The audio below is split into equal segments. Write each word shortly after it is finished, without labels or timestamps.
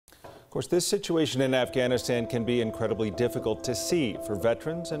Of course, this situation in Afghanistan can be incredibly difficult to see for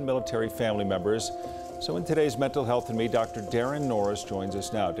veterans and military family members. So in today's Mental Health and Me, Dr. Daren Norris joins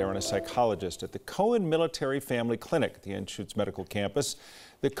us now. Daren is a psychologist at the Cohen Military Family Clinic at the Anschutz Medical Campus.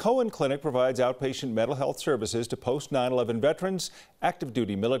 The Cohen Clinic provides outpatient mental health services to post-9/11 veterans, active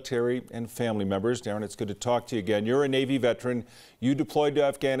duty military, and family members. Daren, it's good to talk to you again. You're a Navy veteran. You deployed to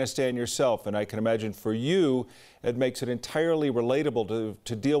Afghanistan yourself, and I can imagine for you, it makes it entirely relatable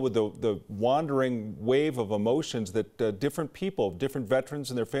to deal with the wandering wave of emotions that different people, different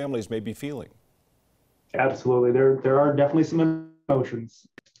veterans and their families may be feeling. Absolutely. There are definitely some emotions.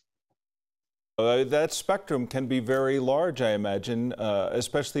 That spectrum can be very large, I imagine,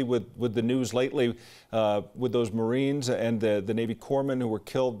 especially with the news lately with those Marines and the Navy corpsmen who were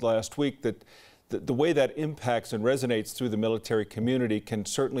killed last week, that the way that impacts and resonates through the military community can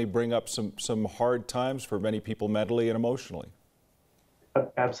certainly bring up some hard times for many people mentally and emotionally.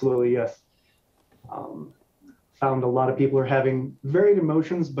 Absolutely, yes. Found a lot of people are having varied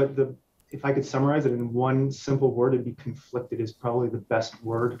emotions, but if I could summarize it in one simple word, it'd be conflicted is probably the best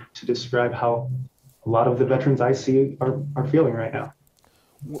word to describe how a lot of the veterans I see are feeling right now.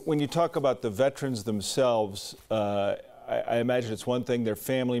 When you talk about the veterans themselves, I imagine it's one thing, their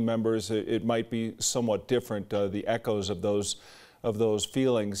family members, it might be somewhat different, the echoes of those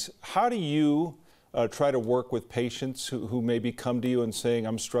feelings. How do you try to work with patients who maybe come to you and saying,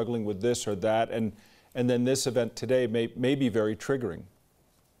 I'm struggling with this or that, and then this event today may be very triggering?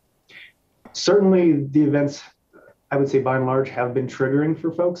 Certainly the events, I would say by and large, have been triggering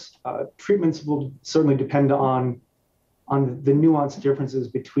for folks. Treatments will certainly depend on the nuanced differences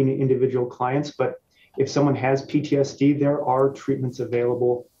between individual clients, but if someone has PTSD, there are treatments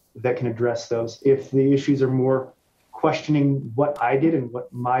available that can address those. If the issues are more questioning what I did and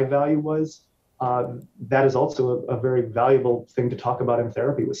what my value was, that is also a very valuable thing to talk about in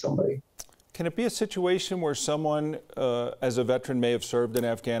therapy with somebody. Can it be a situation where someone, as a veteran, may have served in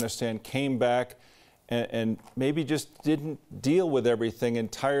Afghanistan, came back and maybe just didn't deal with everything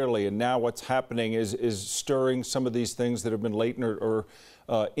entirely, and now what's happening is stirring some of these things that have been latent or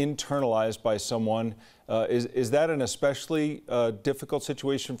internalized by someone? Is that an especially difficult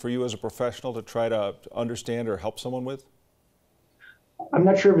situation for you as a professional to try to understand or help someone with? I'm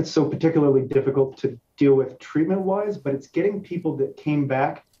not sure if it's so particularly difficult to deal with treatment-wise, but it's getting people that came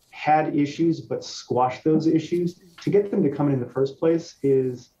back, had issues, but squashed those issues. To get them to come in the first place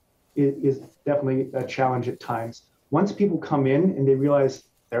is definitely a challenge at times. Once people come in and they realize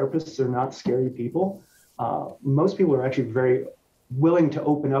therapists are not scary people, most people are actually very willing to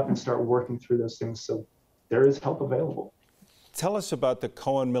open up and start working through those things. So there is help available. Tell us about the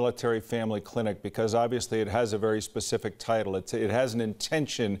Cohen Military Family Clinic, because obviously it has a very specific title. It has an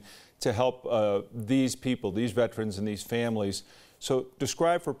intention to help these people, these veterans and these families. So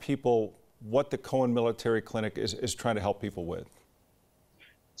describe for people what the Cohen Military Clinic is trying to help people with.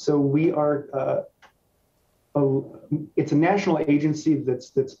 So we are, it's a national agency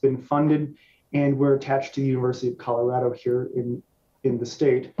that's been funded, and we're attached to the University of Colorado here in the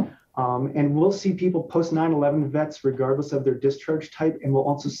state. And we'll see people post 9/11 vets regardless of their discharge type, and we'll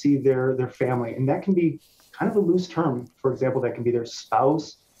also see their family. And that can be kind of a loose term. For example, that can be their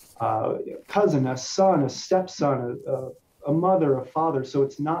spouse, cousin, a son, a stepson, a mother, a father. So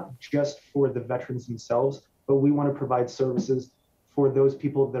it's not just for the veterans themselves, but we want to provide services for those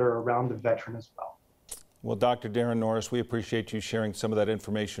people that are around the veteran as well. Well, Dr. Daren Norris, we appreciate you sharing some of that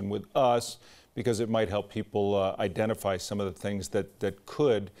information with us, because it might help people identify some of the things that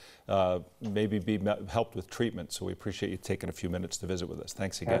could maybe be helped with treatment. So we appreciate you taking a few minutes to visit with us.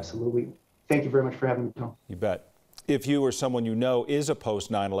 Thanks again. Absolutely. Thank you very much for having me, Tom. You bet. If you or someone you know is a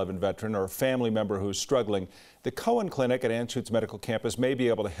post-9/11 veteran or a family member who's struggling, the Cohen Clinic at Anschutz Medical Campus may be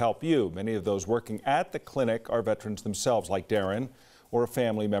able to help you. Many of those working at the clinic are veterans themselves, like Daren, or a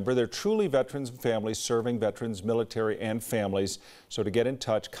family member. They're truly veterans and families serving veterans, military, and families. So to get in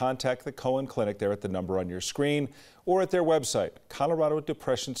touch, contact the Cohen Clinic there at the number on your screen or at their website,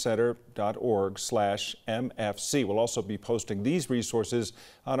 coloradodepressioncenter.org/MFC. We'll also be posting these resources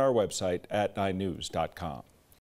on our website at 9news.com.